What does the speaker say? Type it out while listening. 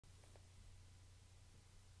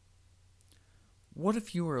What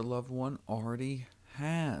if you or a loved one already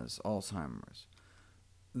has Alzheimer's?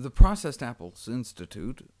 The Processed Apples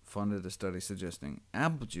Institute funded a study suggesting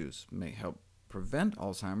apple juice may help prevent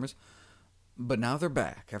Alzheimer's, but now they're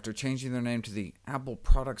back. After changing their name to the Apple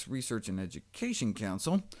Products Research and Education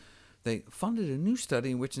Council, they funded a new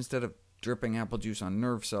study in which, instead of dripping apple juice on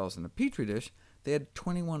nerve cells in a petri dish, they had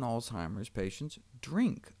 21 Alzheimer's patients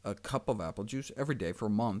drink a cup of apple juice every day for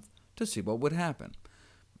a month to see what would happen.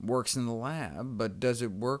 Works in the lab, but does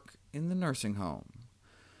it work in the nursing home?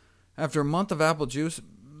 After a month of apple juice,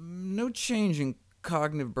 no change in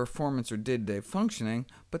cognitive performance or day-to-day functioning,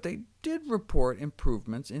 but they did report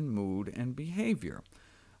improvements in mood and behavior.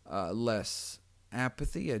 Less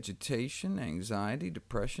apathy, agitation, anxiety,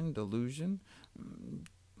 depression, delusion.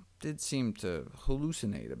 Did seem to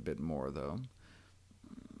hallucinate a bit more, though.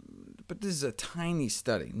 But this is a tiny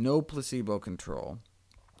study, no placebo control.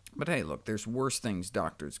 But hey, look, there's worse things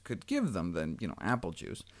doctors could give them than, apple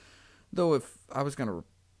juice. Though if I was going to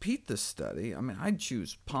repeat this study, I'd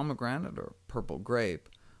choose pomegranate or purple grape,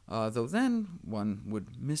 though then one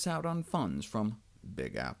would miss out on funds from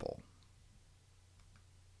Big Apple.